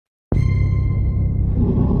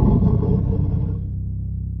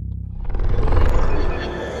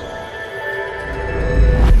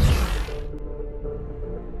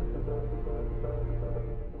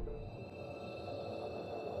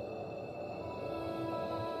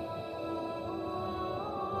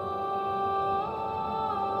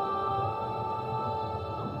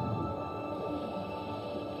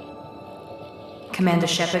Commander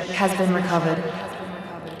Shepard has been recovered.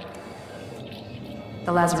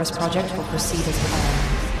 The Lazarus Project will proceed as planned.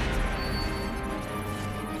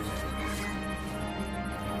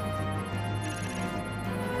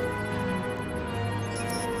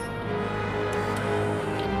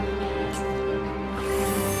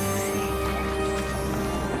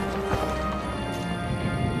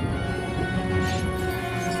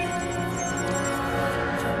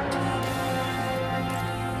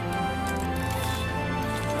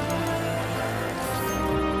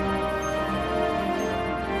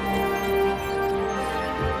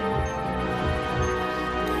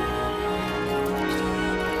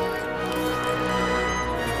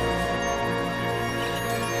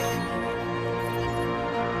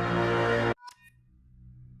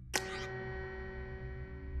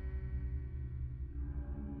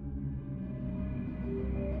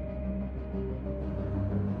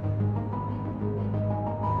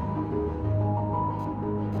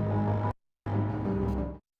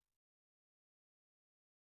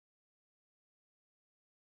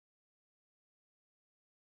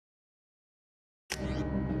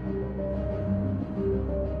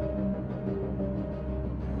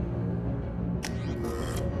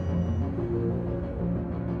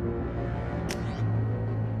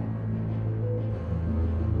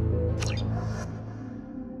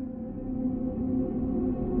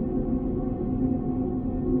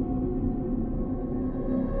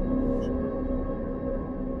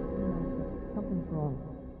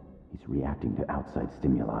 Reacting to outside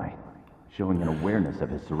stimuli, showing an awareness of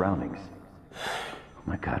his surroundings. Oh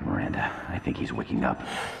my God, Miranda, I think he's waking up.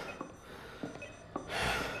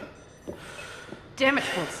 Damn it,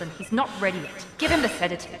 Wilson, he's not ready yet. Give him the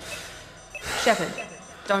sedative. Shepard,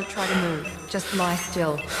 don't try to move. Just lie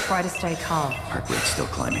still. Try to stay calm. Heart rate's still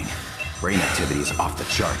climbing. Brain activity is off the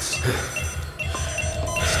charts.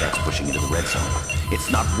 Stats pushing into the red zone.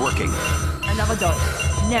 It's not working. Another dose.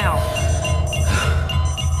 Now.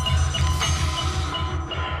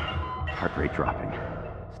 Heart rate dropping.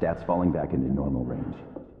 Stats falling back into normal range.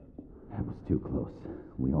 That was too close.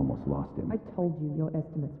 We almost lost him. I told you your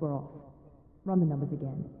estimates were off. Run the numbers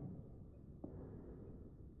again.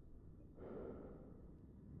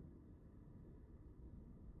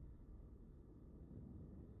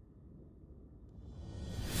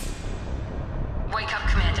 Wake up,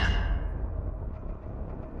 Commander.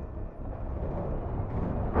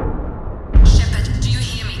 Shepard, do you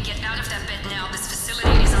hear me? Get out of that bed now. This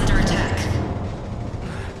facility is under attack.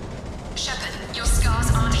 Shepard, your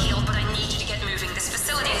scars aren't healed, but I need you to get moving. This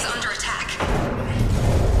facility is under attack.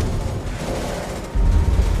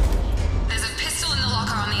 There's a pistol in the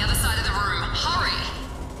locker on the other side of the room. Hurry!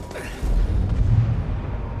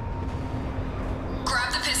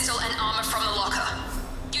 Grab the pistol and armor from the locker.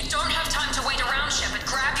 You don't have time to wait around, Shepard.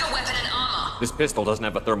 Grab your weapon and armor. This pistol doesn't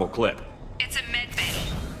have a thermal clip. It's a med bay.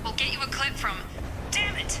 We'll get you a clip from...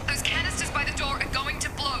 Damn it! Those canisters by the door are going to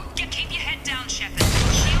blow. Keep your head down, Shepard.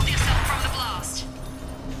 Shield yourself from the blast.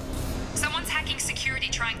 Someone's hacking security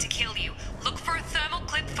trying to kill you. Look for a thermal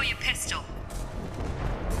clip for your pistol.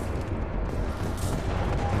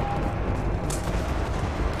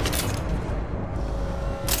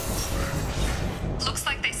 Looks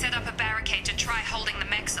like they set up a barricade to try holding the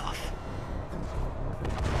mechs off.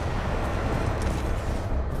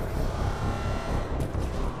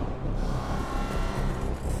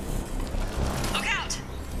 Look out!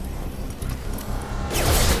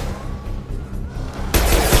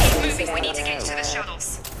 Keep moving, we need to get to the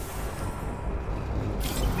shuttles.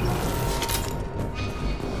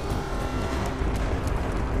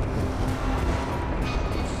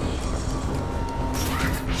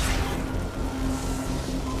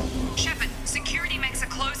 Shepard, security mechs are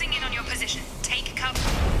closing in on your position. Take cover.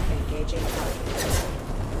 Engaging target.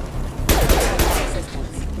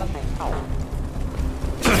 Resistance. Okay. Oh.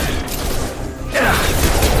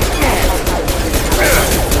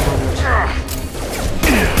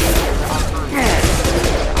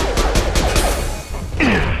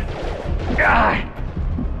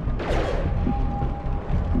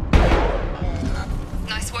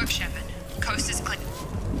 Nice work, Shepard. Coast is clear.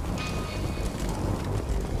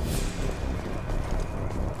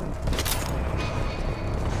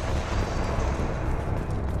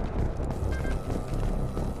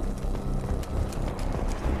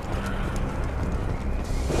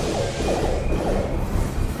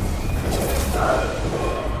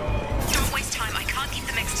 Don't waste time. I can't keep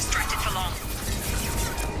the mechs distracted for long.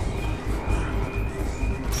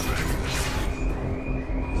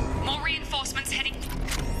 More reinforcements heading.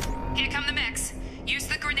 Here come the mechs. Use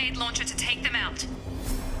the grenade launcher to take them out.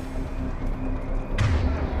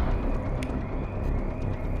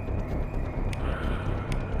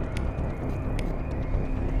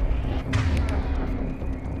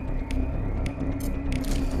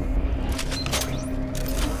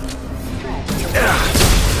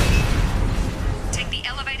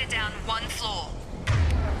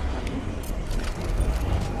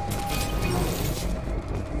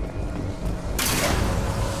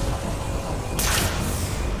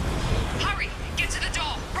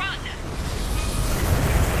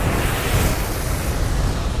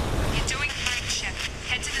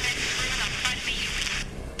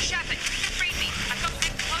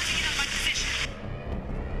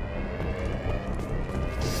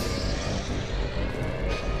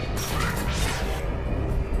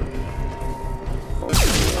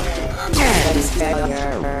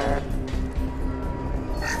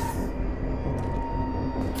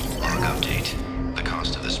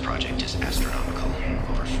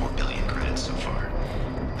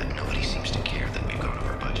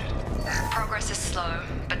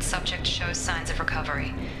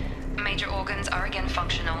 recovery. Major organs are again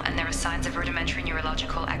functional, and there are signs of rudimentary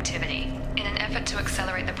neurological activity. In an effort to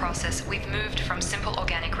accelerate the process, we've moved from simple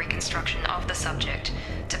organic reconstruction of the subject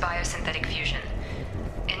to biosynthetic fusion.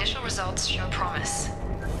 Initial results show promise.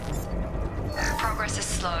 Progress is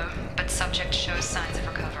slow, but subject shows signs of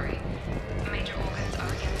recovery. Major organs are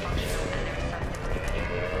again functional, and there are signs of rudimentary.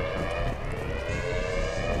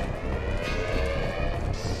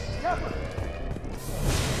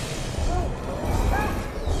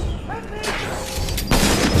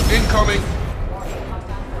 Incoming!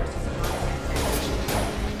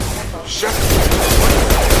 Shepard!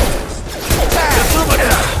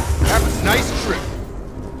 Have a nice trip!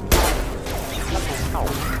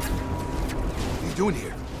 What are you doing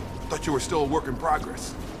here? Thought you were still a work in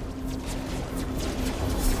progress.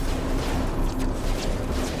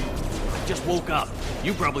 I just woke up.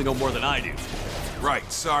 You probably know more than I do. Right,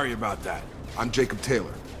 sorry about that. I'm Jacob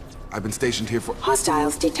Taylor. I've been stationed here for—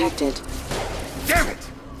 Hostiles detected. Damn it!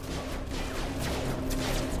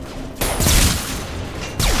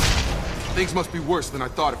 Things must be worse than I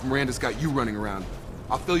thought if Miranda's got you running around.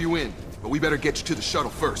 I'll fill you in, but we better get you to the shuttle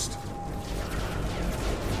first.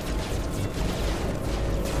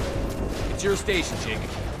 It's your station, Jacob.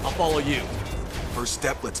 I'll follow you. First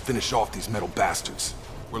step, let's finish off these metal bastards.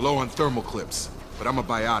 We're low on thermal clips, but I'm a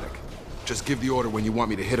biotic. Just give the order when you want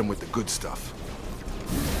me to hit them with the good stuff.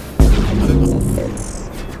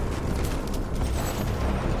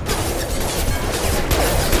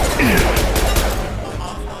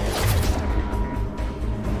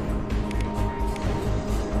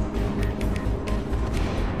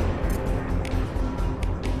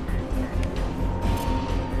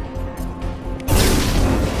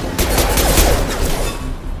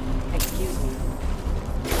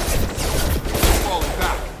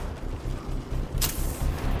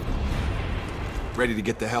 Ready to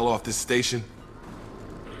get the hell off this station?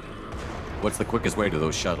 What's the quickest way to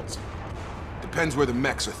those shuttles? Depends where the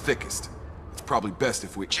mechs are thickest. It's probably best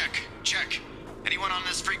if we— Check. Anyone on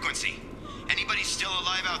this frequency? Anybody still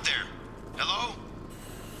alive out there? Hello?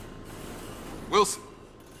 Wilson,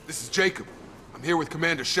 this is Jacob. I'm here with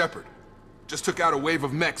Commander Shepard. Just took out a wave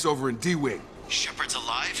of mechs over in D-Wing. Shepard's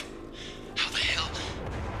alive? How the hell?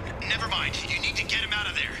 Never mind. You need to get him out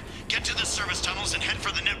of there. Get to the service tunnels and head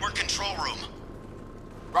for the network control room.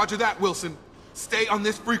 Roger that, Wilson. Stay on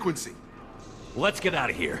this frequency. Let's get out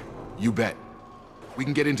of here. You bet. We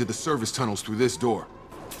can get into the service tunnels through this door.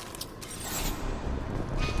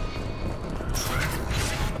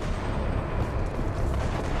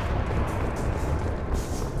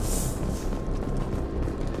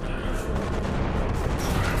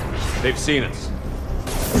 They've seen us.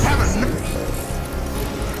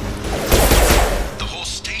 The whole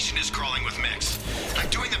station is crawling with mechs. I'm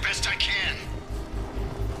doing the best I can.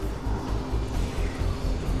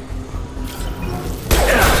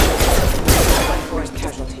 Force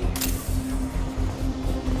casualty.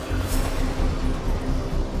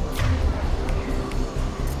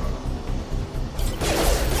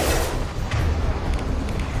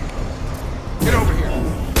 Get over here.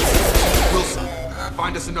 Wilson,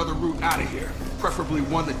 find us another route out of here. Preferably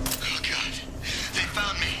one that— Oh God. They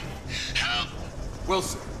found me. Help!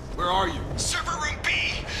 Wilson, where are you? Server room B!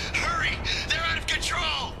 Hurry! They're out of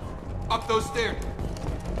control! Up those stairs.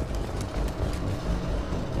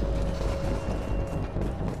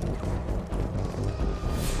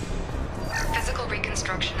 Physical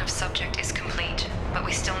reconstruction of subject is complete, but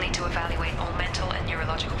we still need to evaluate all mental and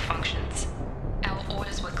neurological functions. Our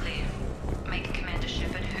orders were clear. Make Commander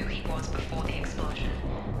Shepard who he was before the explosion.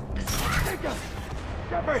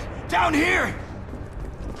 Shepard! Down here!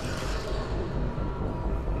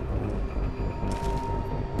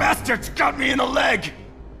 Bastards got me in the leg!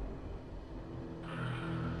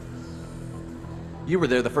 You were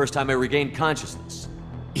there the first time I regained consciousness.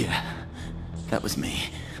 Yeah, that was me.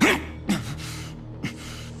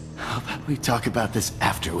 How about we talk about this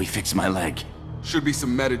after we fix my leg? Should be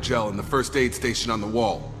some meta-gel in the first aid station on the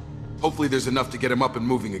wall. Hopefully there's enough to get him up and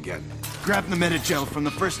moving again. Grab the meta-gel from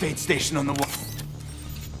the first aid station on the wall.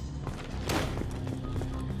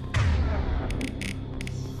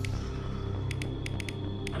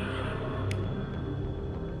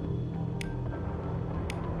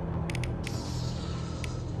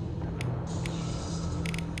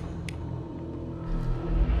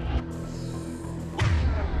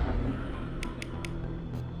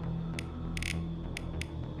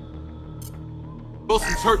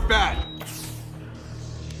 Wilson's hurt bad.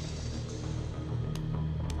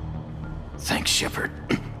 Thanks, Shepard.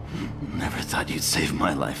 Never thought you'd save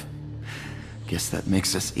my life. Guess that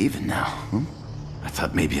makes us even now, huh? I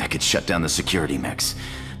thought maybe I could shut down the security mechs,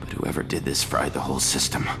 but Whoever did this fried the whole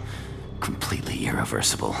system. Completely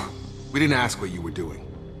irreversible. We didn't ask what you were doing.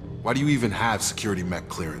 Why do you even have security mech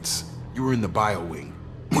clearance? You were in the bio wing.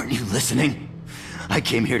 Weren't you listening? I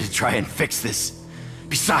came here to try and fix this.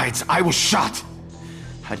 Besides, I was shot!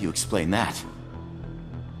 How do you explain that?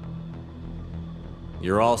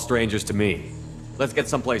 You're all strangers to me. Let's get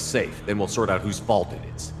someplace safe, then we'll sort out whose fault it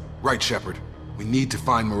is. Right, Shepard. We need to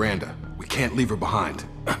find Miranda. We can't leave her behind.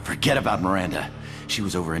 Forget about Miranda. She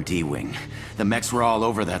was over in D-Wing. The mechs were all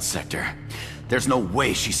over that sector. There's no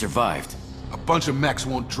way she survived. A bunch of mechs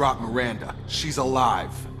won't drop Miranda. She's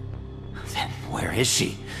alive. Then where is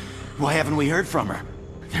she? Why haven't we heard from her?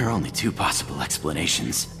 There are only two possible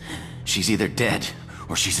explanations. She's either dead,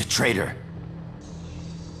 or she's a traitor.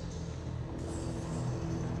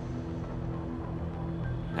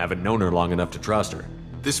 Haven't known her long enough to trust her.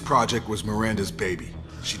 This project was Miranda's baby.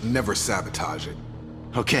 She'd never sabotage it.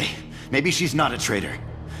 Okay, maybe she's not a traitor.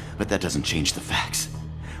 But that doesn't change the facts.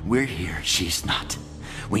 We're here, she's not.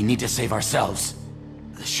 We need to save ourselves.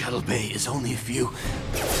 The shuttle bay is only a few...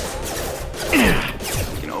 You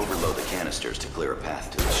can overload the canisters to clear a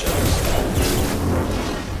path to the shuttles.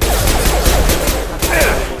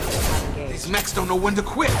 These mechs don't know when to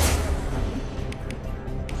quit.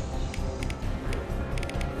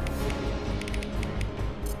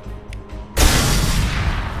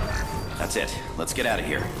 That's it. Let's get out of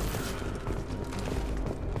here.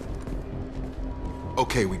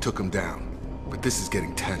 Okay, we took him down. But this is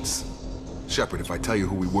getting tense. Shepard, if I tell you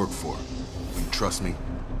who we work for, will you trust me?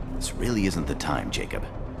 This really isn't the time, Jacob.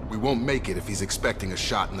 We won't make it if he's expecting a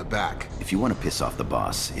shot in the back. If you want to piss off the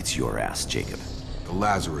boss, it's your ass, Jacob. The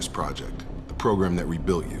Lazarus Project, the program that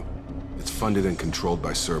rebuilt you. It's funded and controlled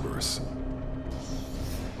by Cerberus.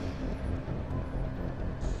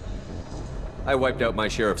 I wiped out my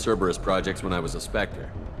share of Cerberus projects when I was a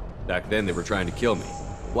Spectre. Back then they were trying to kill me.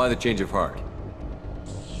 Why the change of heart?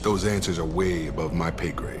 Those answers are way above my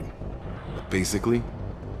pay grade. But basically,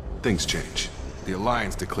 things change. The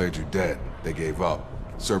Alliance declared you dead. They gave up.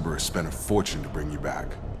 Cerberus spent a fortune to bring you back.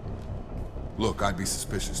 Look, I'd be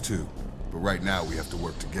suspicious too. But right now we have to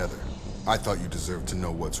work together. I thought you deserved to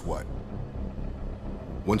know what's what.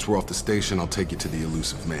 Once we're off the station, I'll take you to the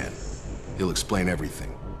elusive man. He'll explain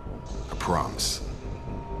everything. I promise.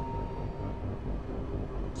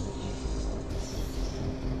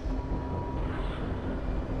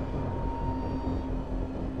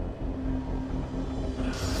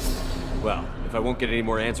 Well, if I won't get any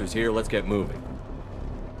more answers here, let's get moving.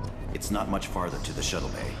 It's not much farther to the shuttle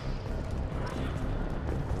bay.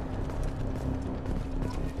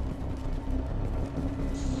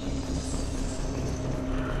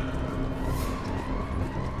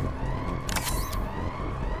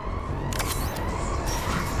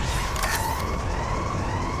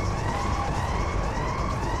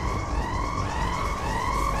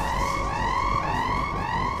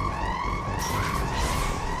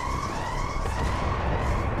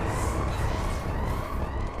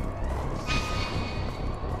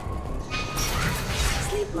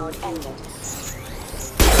 Mode ended.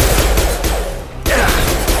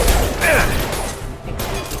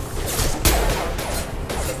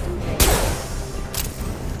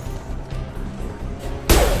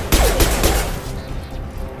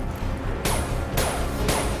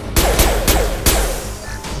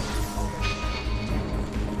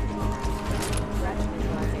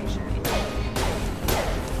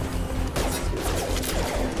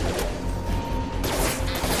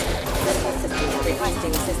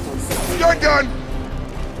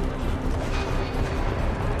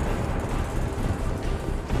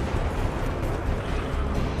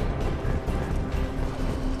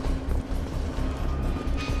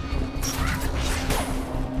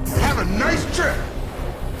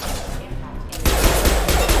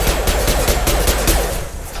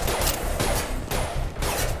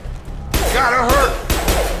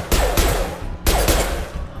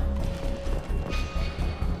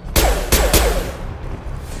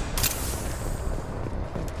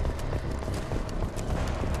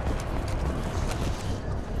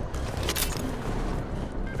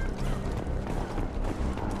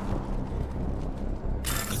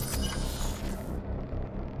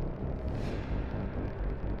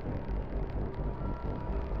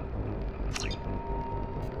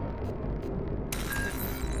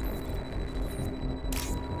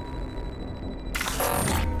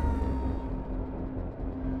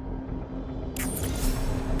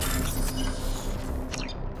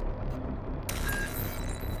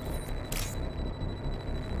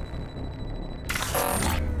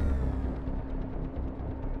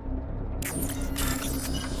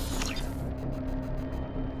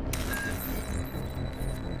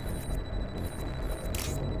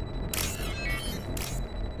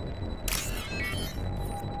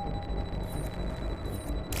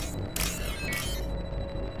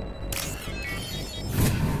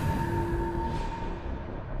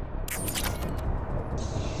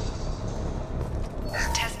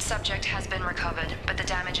 been recovered, but the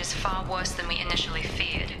damage is far worse than we initially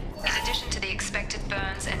feared. In addition to the expected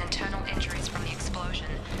burns and internal injuries from the explosion,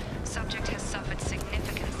 subject has suffered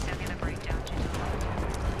significant cellular breakdown due to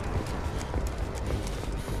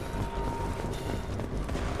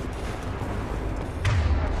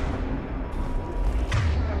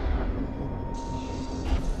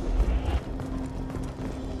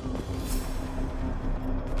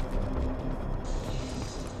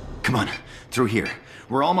Come on, through here.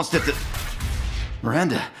 We're almost at the...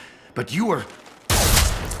 Miranda, but you were...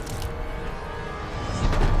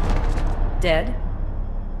 Dead?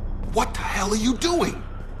 What the hell are you doing?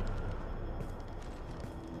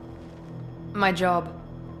 My job.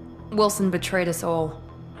 Wilson betrayed us all.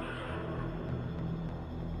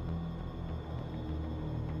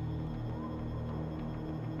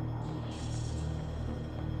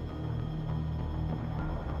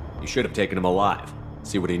 You should have taken him alive.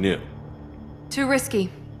 See what he knew. Too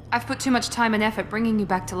risky. I've put too much time and effort bringing you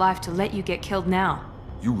back to life to let you get killed now.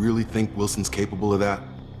 You really think Wilson's capable of that?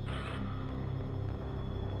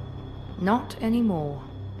 Not anymore.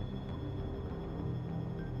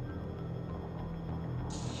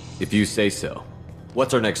 If you say so.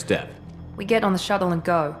 What's our next step? We get on the shuttle and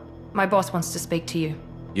go. My boss wants to speak to you.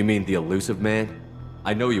 You mean the elusive man?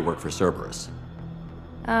 I know you work for Cerberus.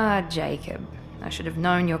 Ah, Jacob. I should have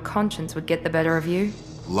known your conscience would get the better of you.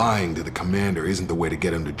 Lying to the commander isn't the way to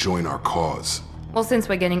get him to join our cause. Well, since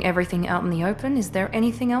we're getting everything out in the open, is there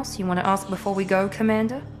anything else you want to ask before we go,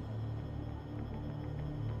 Commander?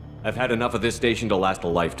 I've had enough of this station to last a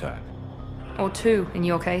lifetime. Or two, in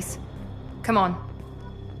your case. Come on.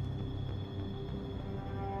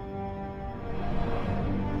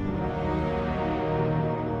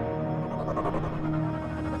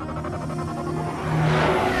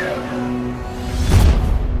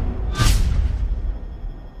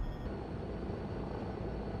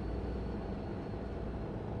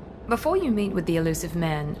 Before you meet with the elusive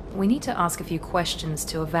man, we need to ask a few questions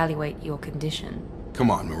to evaluate your condition. Come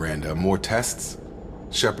on, Miranda, more tests?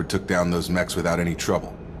 Shepard took down those mechs without any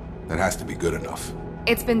trouble. That has to be good enough.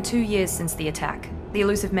 It's been 2 years since the attack. The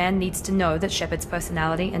elusive man needs to know that Shepard's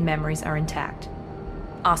personality and memories are intact.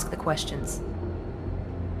 Ask the questions.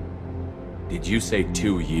 Did you say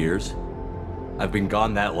 2 years? I've been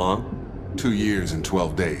gone that long? 2 years and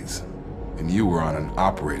 12 days. And you were on an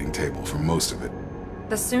operating table for most of it.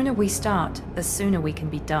 The sooner we start, the sooner we can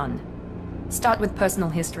be done. Start with personal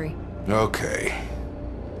history. Okay.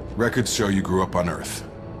 Records show you grew up on Earth.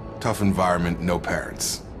 Tough environment, no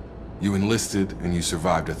parents. You enlisted and you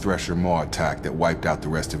survived a Thresher Maw attack that wiped out the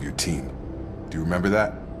rest of your team. Do you remember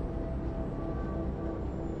that?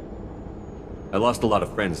 I lost a lot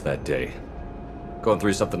of friends that day. Going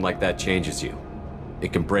through something like that changes you.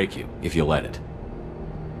 It can break you if you let it.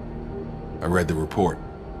 I read the report.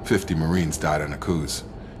 50 Marines died on a cruise.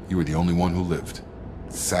 You were the only one who lived.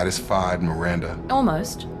 Satisfied, Miranda?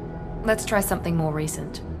 Almost. Let's try something more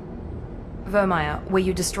recent. Vermeer, where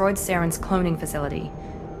you destroyed Saren's cloning facility.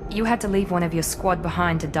 You had to leave one of your squad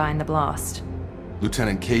behind to die in the blast.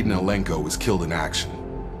 Lieutenant Caden Alenko was killed in action.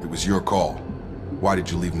 It was your call. Why did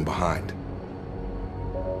you leave him behind?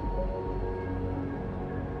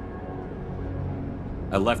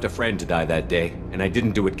 I left a friend to die that day, and I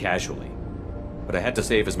didn't do it casually. But I had to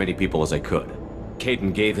save as many people as I could.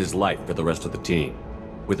 Caden gave his life for the rest of the team.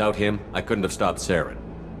 Without him, I couldn't have stopped Saren.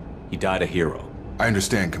 He died a hero. I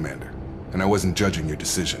understand, Commander. And I wasn't judging your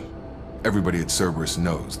decision. Everybody at Cerberus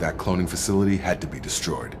knows that cloning facility had to be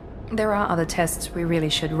destroyed. There are other tests we really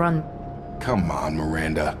should run. Come on,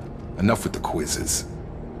 Miranda. Enough with the quizzes.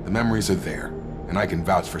 The memories are there, and I can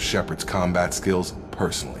vouch for Shepard's combat skills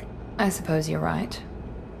personally. I suppose you're right.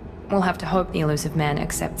 We'll have to hope the elusive man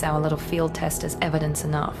accepts our little field test as evidence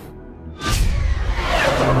enough.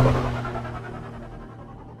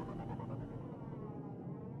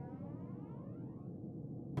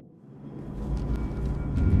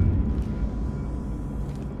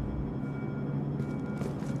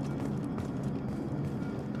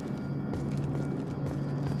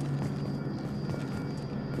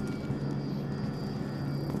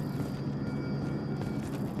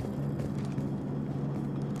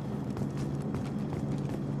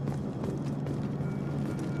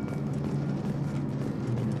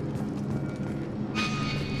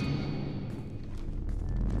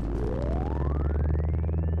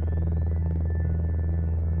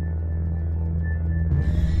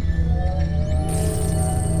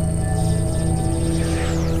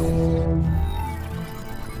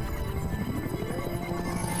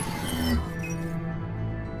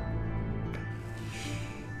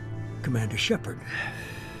 Commander Shepard.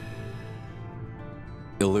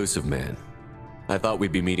 Elusive man. I thought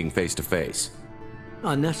we'd be meeting face to face.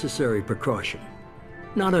 A necessary precaution.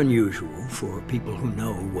 Not unusual for people who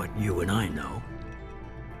know what you and I know.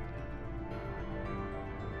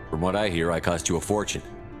 From what I hear, I cost you a fortune.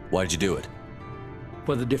 Why'd you do it?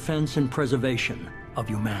 For the defense and preservation of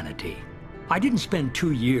humanity. I didn't spend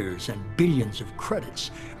 2 years and billions of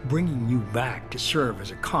credits bringing you back to serve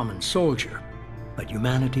as a common soldier. But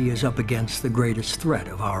humanity is up against the greatest threat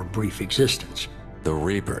of our brief existence. The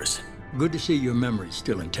Reapers. Good to see your memory's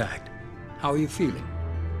still intact. How are you feeling?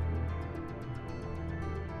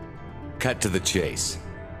 Cut to the chase.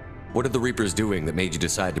 What are the Reapers doing that made you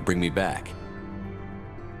decide to bring me back?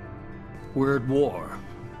 We're at war.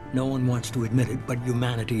 No one wants to admit it, but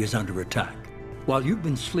humanity is under attack. While you've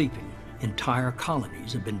been sleeping, entire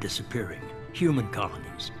colonies have been disappearing. Human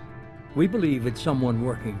colonies. We believe it's someone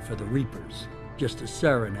working for the Reapers, just as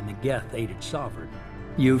Saren and the Geth aided Sovereign.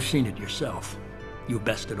 You've seen it yourself. You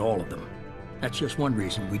bested all of them. That's just one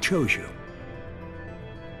reason we chose you.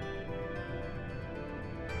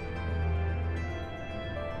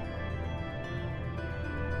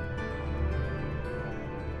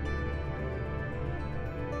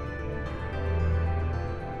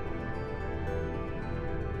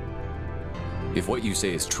 If what you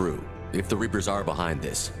say is true, if the Reapers are behind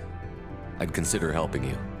this, I'd consider helping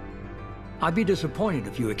you. I'd be disappointed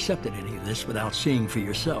if you accepted any of this without seeing for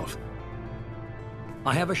yourself.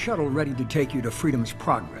 I have a shuttle ready to take you to Freedom's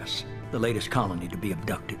Progress, the latest colony to be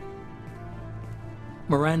abducted.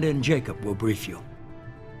 Miranda and Jacob will brief you.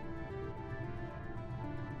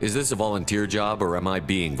 Is this a volunteer job, or am I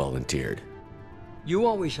being volunteered? You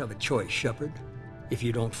always have a choice, Shepard. If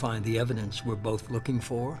you don't find the evidence we're both looking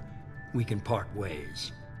for, we can part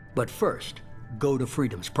ways. But first, go to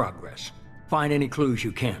Freedom's Progress. Find any clues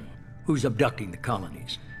you can. Who's abducting the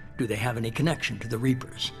colonies? Do they have any connection to the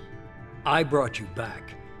Reapers? I brought you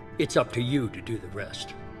back. It's up to you to do the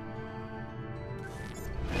rest.